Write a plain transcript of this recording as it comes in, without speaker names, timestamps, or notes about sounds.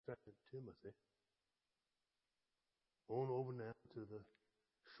Timothy. On over now to the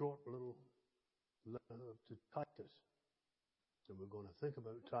short little letter to Titus. And we're going to think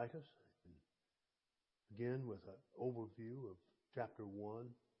about Titus and begin with an overview of chapter 1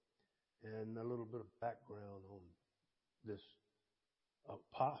 and a little bit of background on this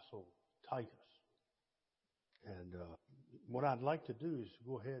apostle Titus. And what I'd like to do is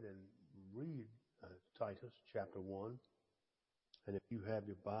go ahead and read Titus chapter 1. And if you have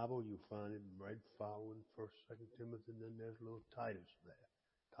your Bible, you'll find it right following 1st, 2nd Timothy, and then there's a little Titus there.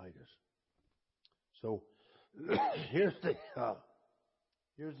 Titus. So here's the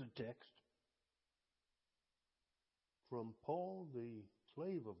text from Paul, the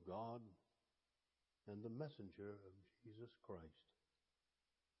slave of God and the messenger of Jesus Christ.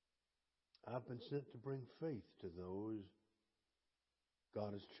 I've been sent to bring faith to those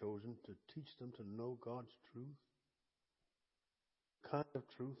God has chosen, to teach them to know God's truth. Kind of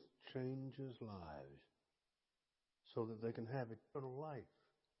truth changes lives so that they can have eternal life,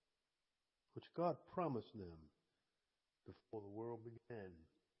 which God promised them before the world began.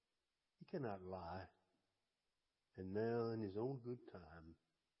 He cannot lie. And now, in His own good time,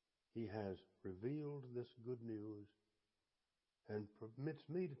 He has revealed this good news and permits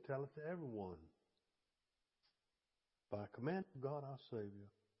me to tell it to everyone. By command of God our Savior,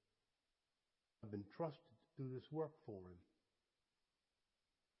 I've been trusted to do this work for Him.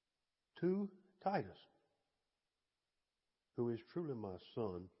 To Titus, who is truly my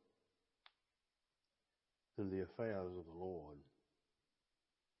son in the affairs of the Lord.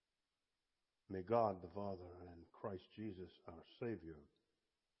 May God the Father and Christ Jesus our Savior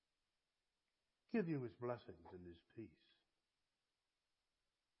give you His blessings and His peace.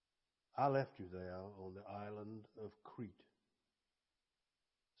 I left you there on the island of Crete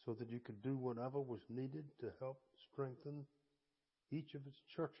so that you could do whatever was needed to help strengthen each of its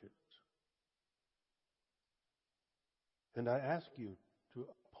churches. And I ask you to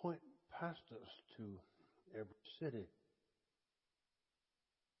appoint pastors to every city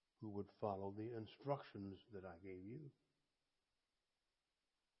who would follow the instructions that I gave you.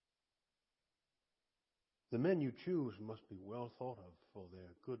 The men you choose must be well thought of for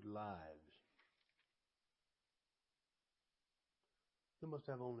their good lives. They must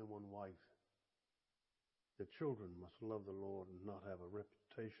have only one wife. The children must love the Lord and not have a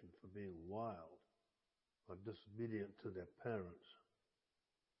reputation for being wild or disobedient to their parents.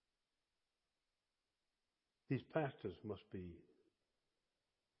 These pastors must be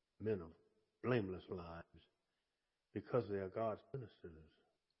men of blameless lives because they are God's ministers.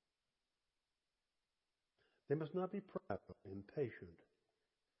 They must not be proud or impatient.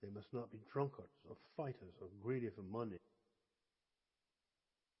 They must not be drunkards or fighters or greedy for money.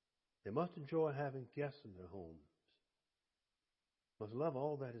 They must enjoy having guests in their homes. They must love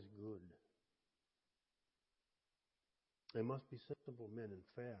all that is good. They must be sensible men and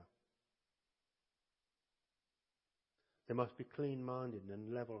fair. They must be clean-minded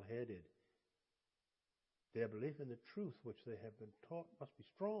and level-headed. Their belief in the truth which they have been taught must be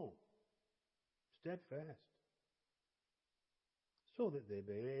strong, steadfast, so that they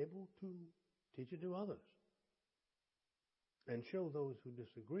be able to teach it to others and show those who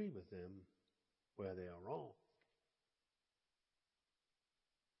disagree with them where they are wrong.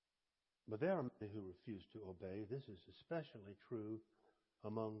 But there are many who refuse to obey. This is especially true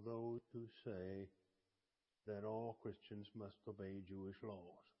among those who say that all Christians must obey Jewish laws.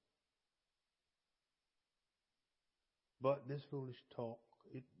 But this foolish talk,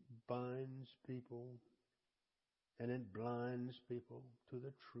 it binds people and it blinds people to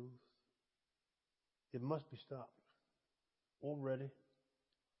the truth. It must be stopped. Already,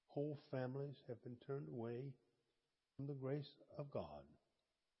 whole families have been turned away from the grace of God.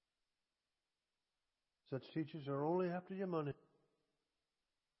 Such teachers are only after your money.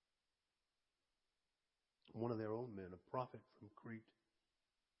 One of their own men, a prophet from Crete,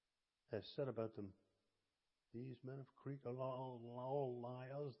 has said about them, these men of Crete are all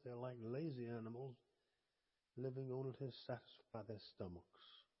liars. They're like lazy animals, living only to satisfy their stomachs.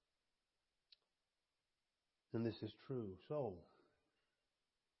 And this is true. So,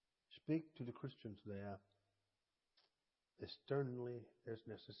 speak to the Christians there as sternly as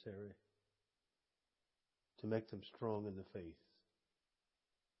necessary to make them strong in the faith,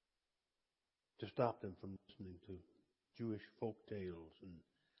 to stop them from listening to Jewish folk tales and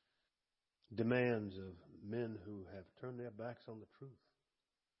demands of men who have turned their backs on the truth.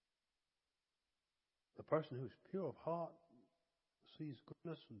 The person who's pure of heart sees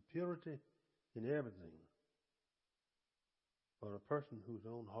goodness and purity in everything. But a person whose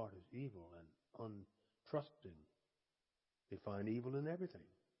own heart is evil and untrusting, they find evil in everything.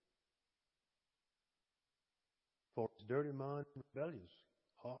 For his dirty mind, rebellious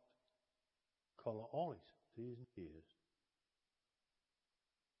heart, color all his T's and P's.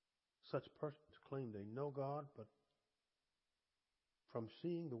 Such persons claim they know God, but from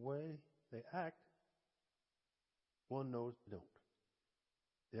seeing the way they act, one knows they don't.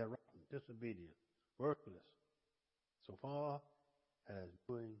 They are rotten, disobedient, worthless, so far as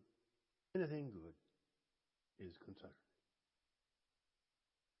doing anything good is concerned.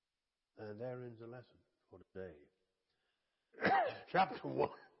 And there ends the lesson for today. Chapter 1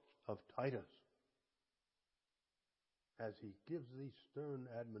 of Titus, as he gives these stern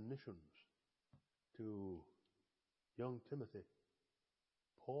admonitions to young Timothy,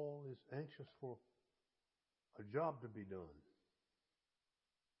 Paul is anxious for a job to be done.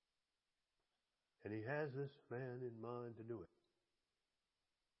 And he has this man in mind to do it.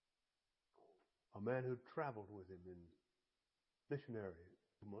 A man who traveled with him in missionary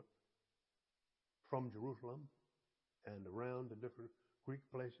movement from Jerusalem and around the different Greek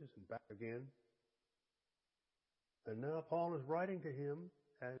places and back again. And now Paul is writing to him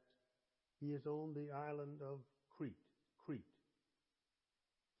as he is on the island of Crete.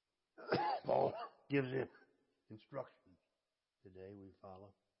 Paul gives him instructions. Today we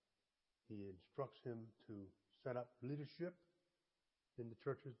follow. He instructs him to set up leadership in the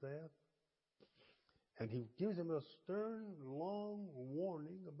churches there. And he gives him a stern, long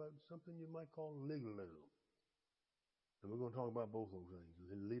warning about something you might call legalism. And we're going to talk about both those things,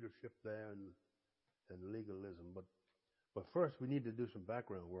 the leadership there and legalism. But first we need to do some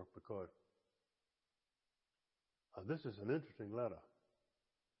background work because this is an interesting letter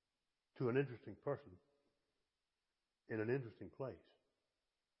to an interesting person in an interesting place.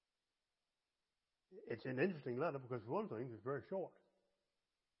 It's an interesting letter because, for one thing, it's very short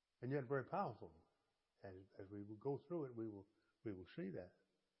and yet very powerful. As we will go through it, we will see that.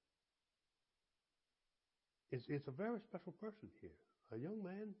 It's a very special person here. A young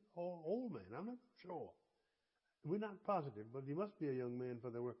man or old man, I'm not sure. We're not positive, but he must be a young man for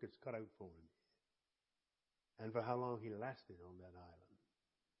the work that's cut out for him. And for how long he lasted on that island.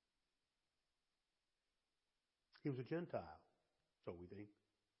 He was a Gentile, so we think.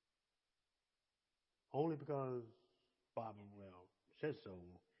 Only because the Bible, says so.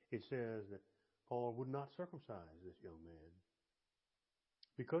 It says that Paul would not circumcise this young man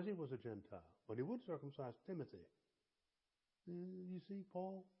because he was a Gentile, but he would circumcise Timothy. You see,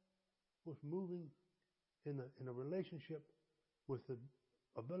 Paul was moving in a relationship with the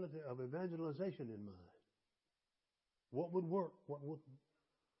ability of evangelization in mind. What would work, what wouldn't,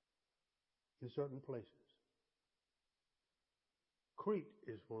 in certain places. Crete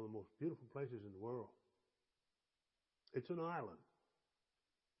is one of the most beautiful places in the world. It's an island.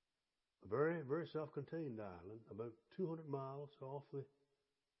 A very, very self-contained island, about 200 miles off the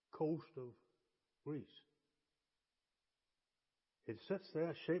coast of Greece. It sits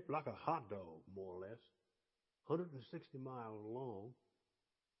there shaped like a hot dog, more or less, 160 miles long,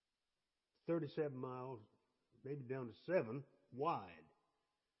 37 miles, maybe down to 7, wide.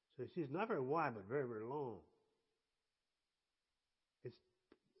 So you see, it's not very wide, but very, very long. It's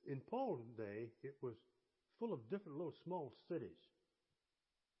in Paul's day, it was full of different little small cities.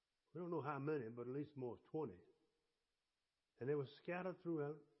 We don't know how many, but at least more than 20. And they were scattered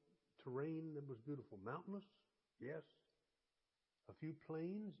throughout terrain that was beautiful. Mountainous, yes. A few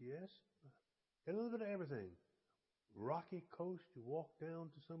plains, yes. And a little bit of everything. Rocky coast, you walk down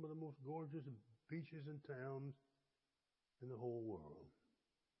to some of the most gorgeous beaches and towns in the whole world.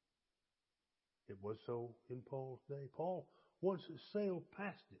 It was so in Paul's day. Paul once sailed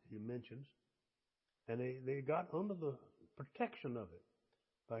past it, he mentions, and they got under the protection of it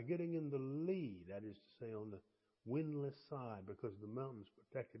by getting in the lee, that is to say, on the windless side, because the mountains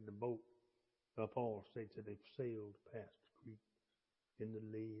protected the boat. Paul states that they've sailed past Crete in the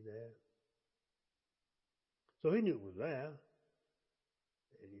lee there. So he knew it was there.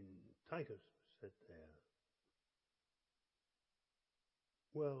 And Titus sat there.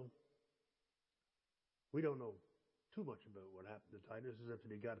 Well, we don't know too much about what happened to Titus, except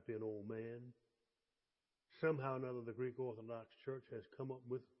that he got to be an old man. Somehow or another, the Greek Orthodox Church has come up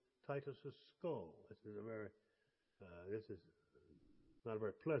with Titus's skull. This is not a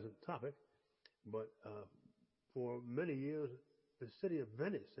very pleasant topic, but for many years, the city of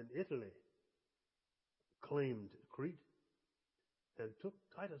Venice in Italy claimed Crete and took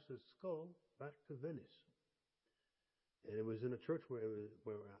Titus's skull back to Venice. And it was in a church where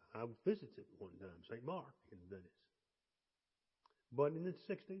I visited one time, St. Mark in Venice. But in the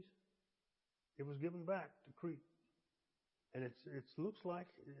 60s, it was given back to Crete. And it looks like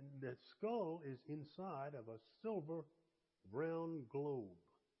that skull is inside of a silver round globe.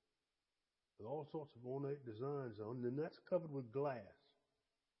 with all sorts of ornate designs on it, and that's covered with glass.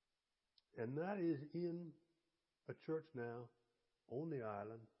 And that is in a church now on the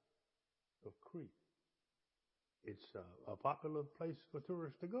island of Crete. It's a popular place for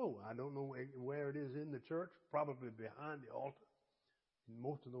tourists to go. I don't know where it is in the church, probably behind the altar. In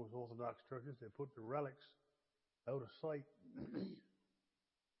most of those Orthodox churches, they put the relics out of sight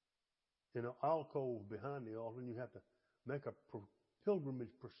in an alcove behind the altar, and you have to make a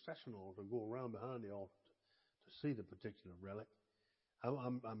pilgrimage processional to go around behind the altar to see the particular relic.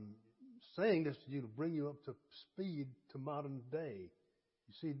 I'm saying this to you to bring you up to speed to modern day.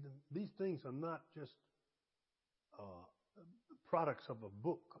 You see, these things are not just products of a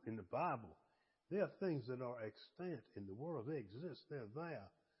book in the Bible. They are things that are extant in the world. They exist. They're there.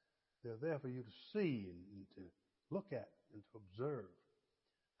 They're there for you to see and to look at and to observe.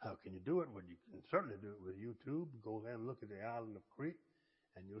 How can you do it? Well, you can certainly do it with YouTube. Go there and look at the island of Crete,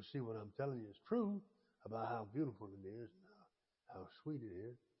 and you'll see what I'm telling you is true about how beautiful it is and how sweet it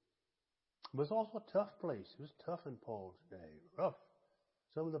is. But it's also a tough place. It was tough in Paul's day. Rough.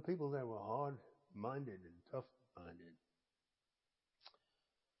 Some of the people there were hard-minded and tough-minded.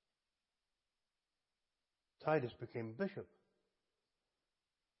 Titus became bishop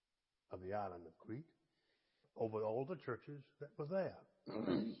of the island of Crete over all the churches that were there.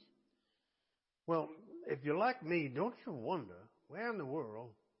 Well, if you're like me, don't you wonder where in the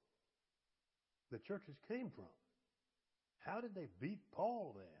world the churches came from? How did they beat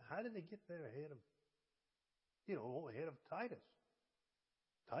Paul there? How did they get there ahead of Titus?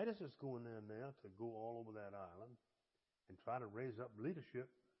 Titus is going there now to go all over that island and try to raise up leadership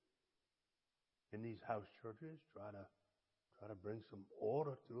in these house churches, try to bring some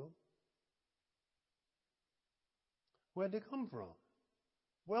order to them. Where'd they come from?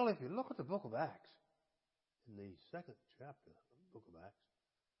 Well, if you look at the book of Acts, in the 2nd chapter of the book of Acts,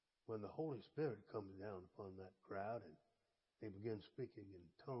 when the Holy Spirit comes down upon that crowd and they begin speaking in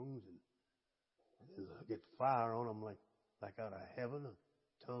tongues and get fire on them like out of heaven,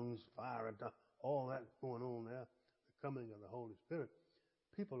 tongues, fire, and all that going on there, the coming of the Holy Spirit.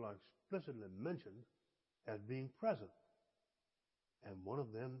 People are explicitly mentioned as being present. And one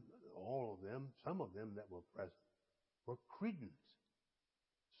of them, all of them, some of them that were present were Cretans.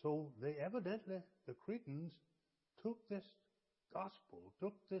 So they evidently, the Cretans, took this gospel,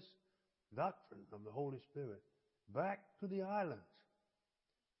 took this doctrine of the Holy Spirit back to the islands,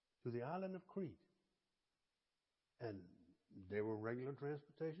 to the island of Crete. And there were regular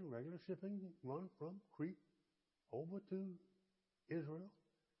transportation, regular shipping run from Crete over to Israel.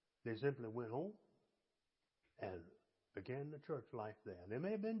 They simply went home and began the church life there. They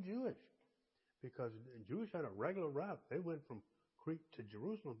may have been Jewish, because the Jewish had a regular route. They went from Crete to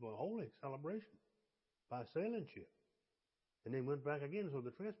Jerusalem for a holy celebration by sailing ship. And they went back again, so the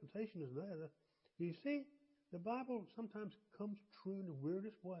transportation is there. You see, the Bible sometimes comes true in the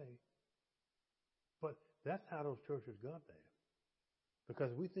weirdest way. But that's how those churches got there.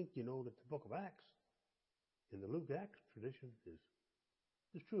 Because we think, that the book of Acts, in the Luke Acts tradition, is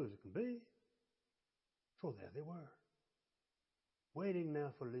as true as it can be. So there they were, waiting now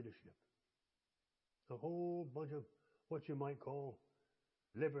for leadership. A whole bunch of what you might call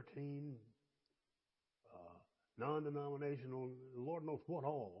libertine, non-denominational, Lord knows what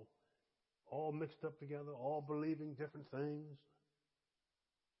all mixed up together, all believing different things.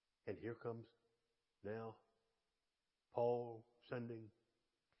 And here comes now Paul sending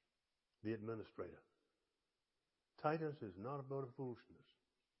the administrator. Titus is not about a foolishness.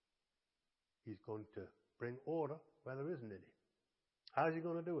 He's going to bring order where there isn't any. How's he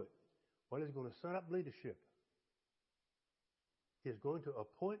going to do it? Well, he's going to set up leadership. He's going to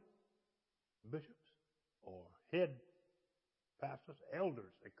appoint bishops or head pastors,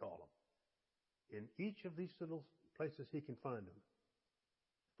 elders they call them, in each of these little places he can find them.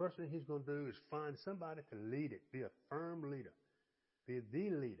 The first thing he's going to do is find somebody to lead it, be a firm leader, be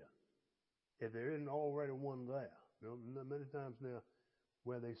the leader, if there isn't already one there. Many times now,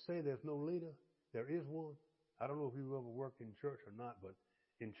 where they say there's no leader, there is one. I don't know if you've ever worked in church or not, but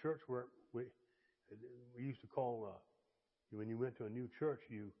in church work, we used to call, when you went to a new church,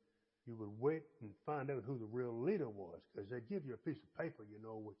 you would wait and find out who the real leader was, because they'd give you a piece of paper,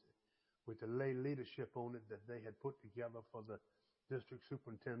 with the lay leadership on it that they had put together for the district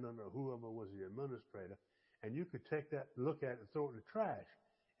superintendent or whoever was the administrator. And you could take that, look at it, and throw it in the trash.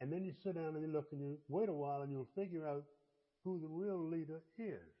 And then you sit down and you look and you wait a while and you'll figure out who the real leader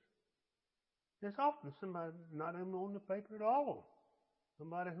is. There's often somebody not even on the paper at all.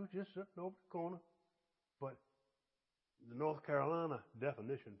 Somebody who's just sitting over the corner. But the North Carolina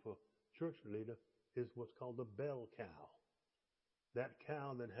definition for church leader is what's called the bell cow. that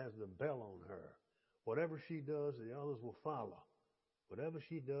cow that has the bell on her. Whatever she does, the others will follow. Whatever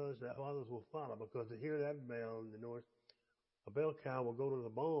she does, the others will follow, because they hear that bell in the north. A bell cow will go to the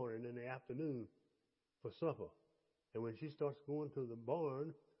barn in the afternoon for supper. And when she starts going to the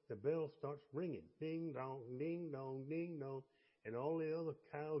barn, the bell starts ringing. Ding dong, ding dong, ding dong. And all the other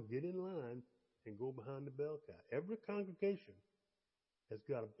cows get in line and go behind the bell cow. Every congregation has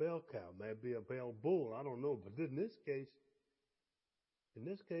got a bell cow. Maybe a bell bull, I don't know. But in this case,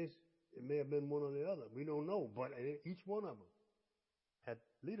 it may have been one or the other. We don't know. But each one of them had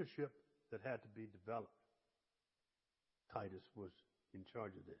leadership that had to be developed. Titus was in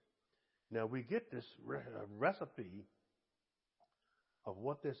charge of this. Now we get this recipe of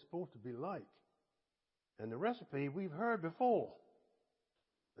what they're supposed to be like. And the recipe we've heard before.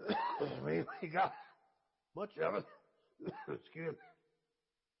 we got much of it. Excuse me.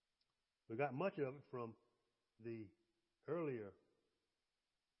 We got much of it from the earlier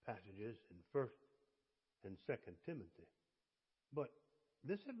passages in 1st and 2nd Timothy. But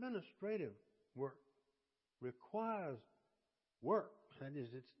this administrative work requires work. That is,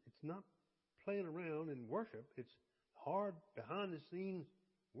 it's not playing around in worship. It's hard behind the scenes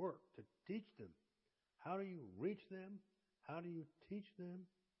work to teach them. How do you reach them? How do you teach them?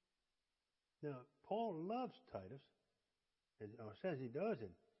 Now, Paul loves Titus, or says he does, and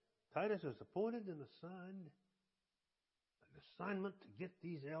Titus is appointed and assigned an assignment to get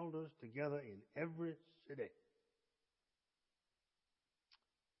these elders together in every city.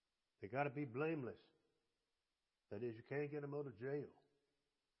 They got to be blameless. That is, you can't get them out of jail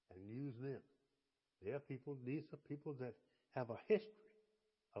and use them. These are people that have a history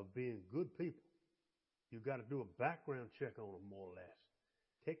of being good people. You've got to do a background check on them, more or less.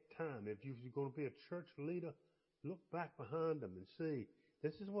 Take time. If you're going to be a church leader, look back behind them and see.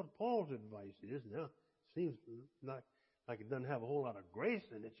 This is what Paul's advice is. Now, it seems like it doesn't have a whole lot of grace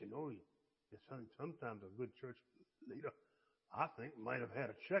in it, you know. Sometimes a good church leader, I think, might have had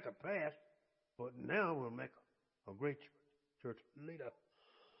a checker pass, but now will make a great church leader.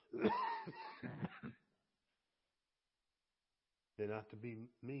 They're not to be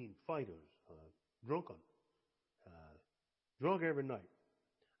mean fighters, drunken, drunk every night.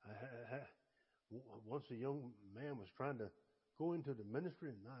 Once a young man was trying to go into the ministry,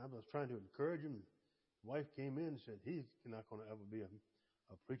 and I was trying to encourage him. His wife came in and said, he's not going to ever be a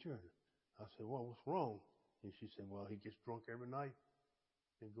preacher. And I said, well, what's wrong? And she said, well, he gets drunk every night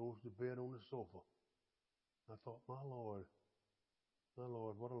and goes to bed on the sofa. I thought, my Lord,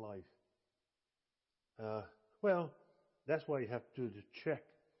 what a life. Well, that's why you have to check,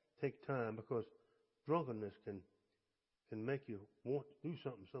 take time, because drunkenness can make you want to do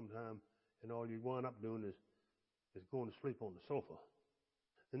something sometime, and all you wind up doing is going to sleep on the sofa.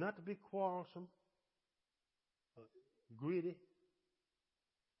 And not to be quarrelsome, greedy,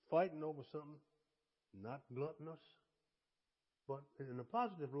 fighting over something, not gluttonous. But in a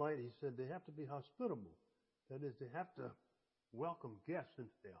positive light, he said they have to be hospitable. That is, they have to welcome guests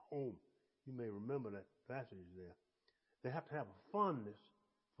into their home. You may remember that passage there. They have to have a fondness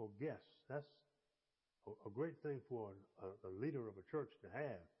for guests. That's a great thing for a leader of a church to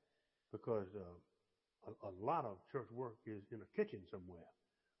have, because a lot of church work is in a kitchen somewhere.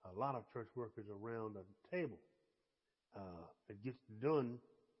 A lot of church work is around a table. It gets done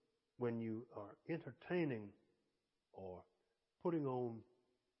when you are entertaining or putting on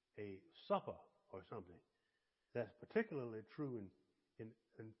a supper or something. That's particularly true in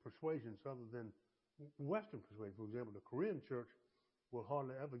persuasions other than Western persuasion. For example, the Korean church will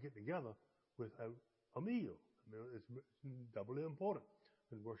hardly ever get together without a meal. I mean, it's doubly important.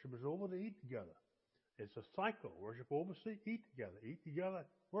 When worship is over, they eat together. It's a cycle. Worship over, eat together. Eat together,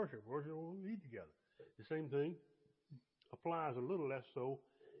 worship. Worship over, eat together. The same thing applies a little less so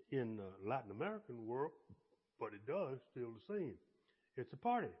in the Latin American world, but it does still the same. It's a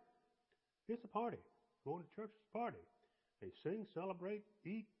party. It's a party. Going to church is a party. They sing, celebrate,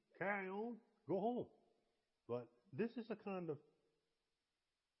 eat, carry on, go home. But this is a kind of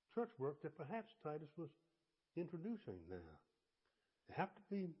church work that perhaps Titus was introducing now. They have to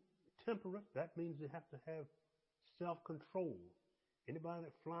be temperate. That means they have to have self-control. Anybody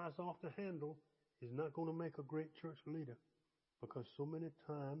that flies off the handle is not going to make a great church leader, because so many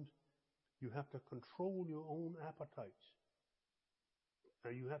times you have to control your own appetites.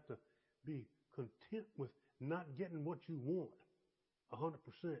 Now you have to be content with not getting what you want 100%,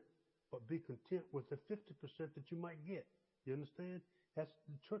 but be content with the 50% that you might get. You understand? That's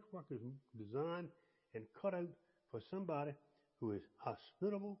the church work is designed and cut out for somebody who is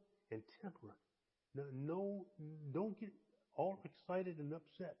hospitable and temperate. No, don't get all excited and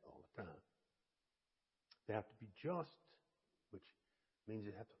upset all the time. They have to be just, which It means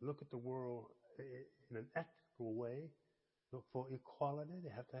you have to look at the world in an ethical way, look for equality.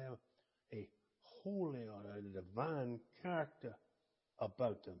 They have to have a holy or a divine character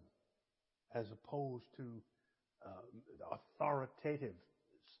about them, as opposed to authoritative,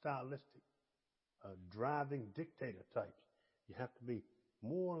 stylistic, driving dictator types. You have to be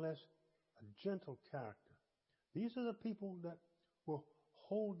more or less a gentle character. These are the people that were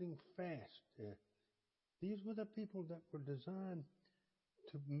holding fast. These were the people that were designed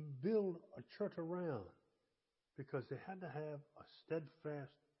to build a church around, because they had to have a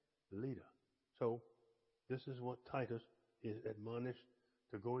steadfast leader. So this is what Titus is admonished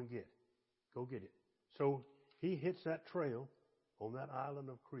to go and get. Go get it. So he hits that trail on that island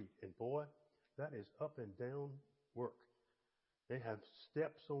of Crete. And boy, that is up and down work. They have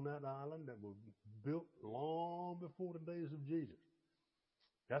steps on that island that were built long before the days of Jesus.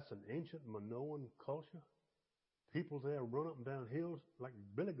 That's an ancient Minoan culture. People there run up and down hills like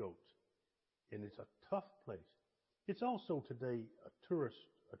billy goats. And it's a tough place. It's also today a tourist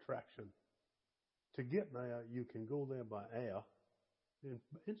attraction. To get there, you can go there by air. And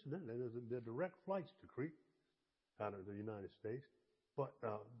incidentally, there are direct flights to Crete out of the United States. But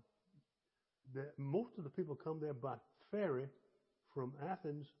most of the people come there by ferry from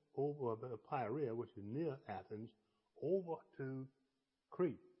Athens over Piraea, which is near Athens, over to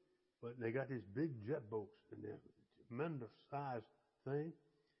Crete. But they got these big jet boats, and they're a tremendous size thing.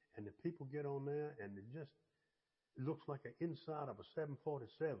 And the people get on there, and it looks like the inside of a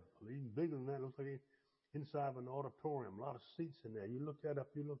 747, or even bigger than that. It looks like the inside of an auditorium. A lot of seats in there. You look up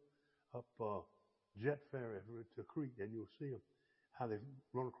jet ferry to Crete, and you'll see them, how they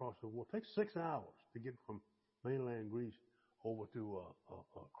run across the water. It takes 6 hours to get from mainland Greece over to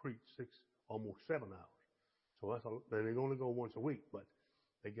Crete, almost 7 hours. So they only go once a week, but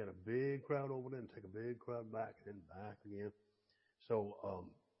they get a big crowd over there and take a big crowd back and back again. So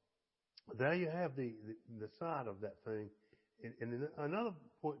there you have the side of that thing. And another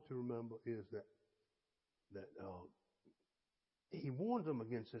point to remember is that he warns them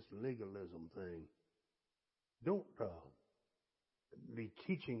against this legalism thing. Don't be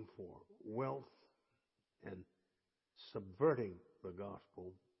teaching for wealth and subverting the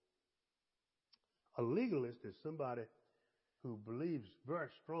gospel. A legalist is somebody who believes very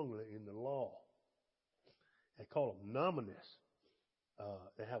strongly in the law. They call them nominists.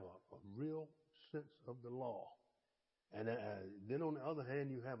 They have a real sense of the law. And then on the other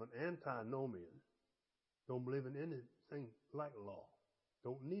hand, you have an antinomian. Don't believe in anything like law.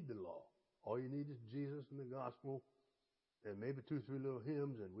 Don't need the law. All you need is Jesus and the gospel, and maybe 2, 3 little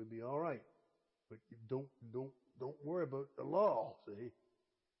hymns, and we'll be all right. But you don't worry about the law. See,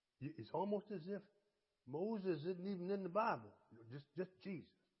 it's almost as if Moses isn't even in the Bible. Just Jesus.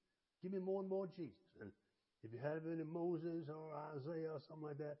 Give me more and more Jesus. And if you have any Moses or Isaiah or something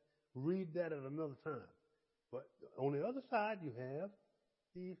like that, read that at another time. But on the other side, you have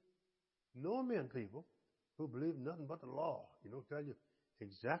these Norman people who believe nothing but the law. Tell you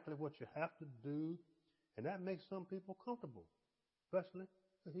exactly what you have to do, and that makes some people comfortable, especially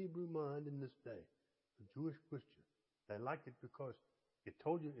the Hebrew mind in this day, the Jewish Christian. They liked it because it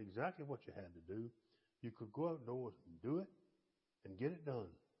told you exactly what you had to do. You could go outdoors and do it and get it done.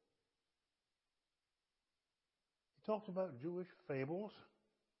 He talks about Jewish fables.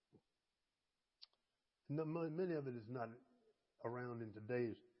 Many of it is not around in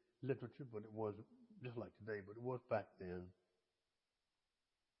today's literature, but it was just like today, but it was back then.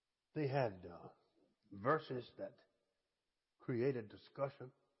 They had verses that created discussion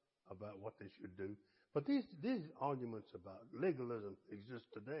about what they should do. But these arguments about legalism exist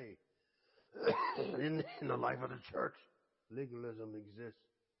today in the life of the church. Legalism exists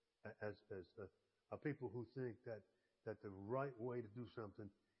as people who think that the right way to do something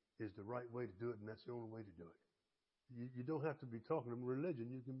is the right way to do it, and that's the only way to do it. You don't have to be talking about religion.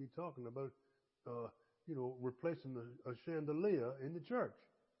 You can be talking about, replacing a chandelier in the church.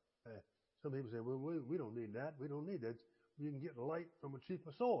 Some people say, well, we don't need that. We don't need that. You can get light from a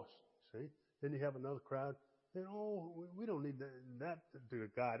cheaper source. See? Then you have another crowd saying, oh, we don't need that to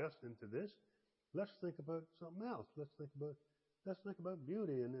guide us into this. Let's think about something else. Let's think about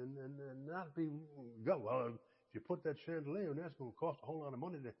beauty and not be well. If you put that chandelier in, that's going to cost a whole lot of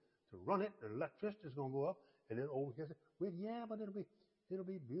money to run it, and electricity is going to go up. And then over here, well, yeah, but it'll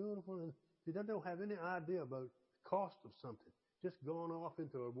be beautiful. And they don't have any idea about the cost of something. Just going off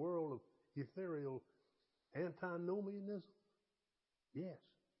into a world of ethereal antinomianism. Yes.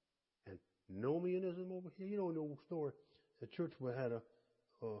 And nomianism over here. You know the old story. The church we had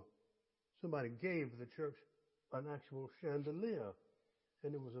somebody gave the church an actual chandelier.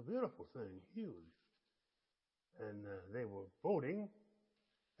 And it was a beautiful thing, huge. And they were voting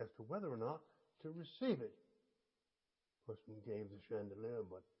as to whether or not to receive it. The person gave the chandelier,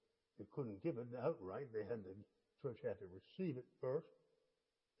 but they couldn't give it outright. The church had to receive it first,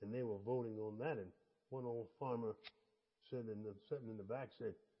 and they were voting on that. And one old farmer sitting in the back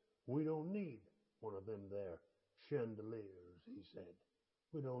said, "We don't need one of them there chandeliers," he said.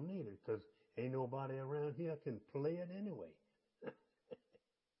 "We don't need it because ain't nobody around here can play it anyway."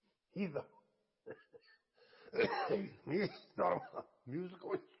 He thought of a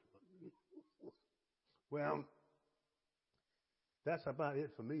musical instrument. Well, that's about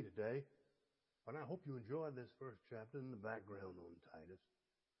it for me today. But I hope you enjoyed this first chapter and the background on Titus.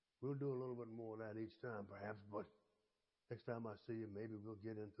 We'll do a little bit more of that each time, perhaps, but next time I see you, maybe we'll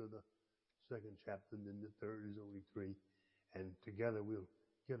get into the second chapter, and then the third is only 3. And together we'll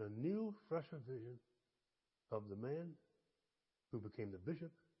get a new, fresher vision of the man who became the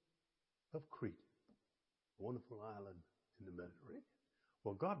bishop of Crete, a wonderful island in the Mediterranean.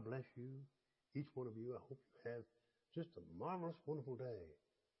 Well, God bless you, each one of you. I hope you have just a marvelous, wonderful day.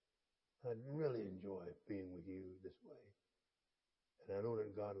 I really enjoy being with you this way. And I know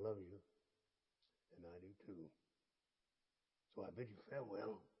that God loves you, and I do too. So I bid you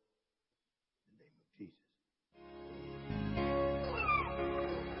farewell in the name of Jesus.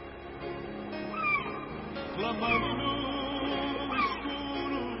 Clamando no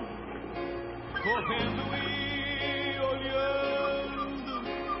escuro, correndo e olhando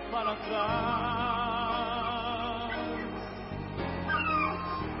para trás.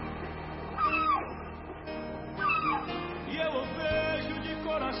 E eu o vejo de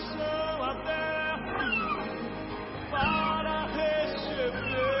coração aberto para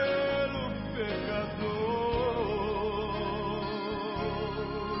receber o pecador.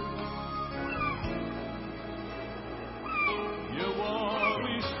 E eu olho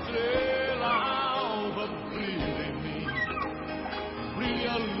estrela alva, brilha em mim,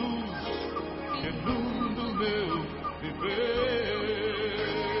 brilha a luz que inunda o meu viver.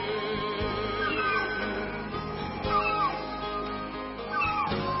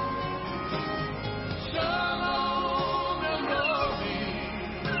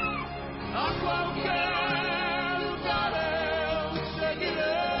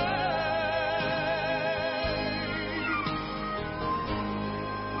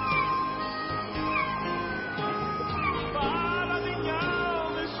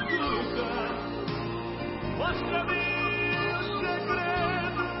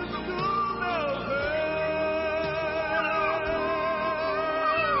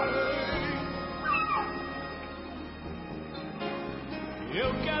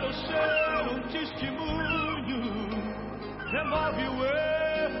 Eu quero ser um testemunho, remove o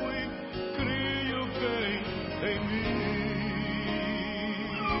erro e cria o bem em mim.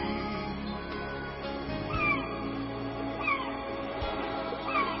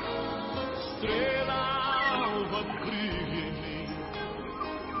 Estrela alva, brilha em mim,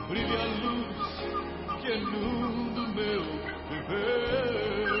 brilha a luz que inunda o meu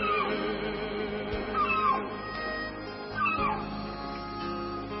viver.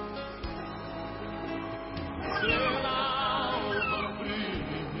 Estrela alva,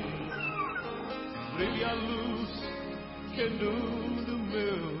 brilha em mim, brilha a luz que inunda o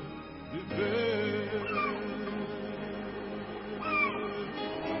meu viver.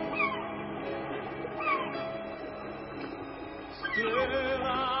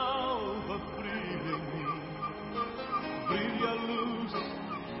 Estrela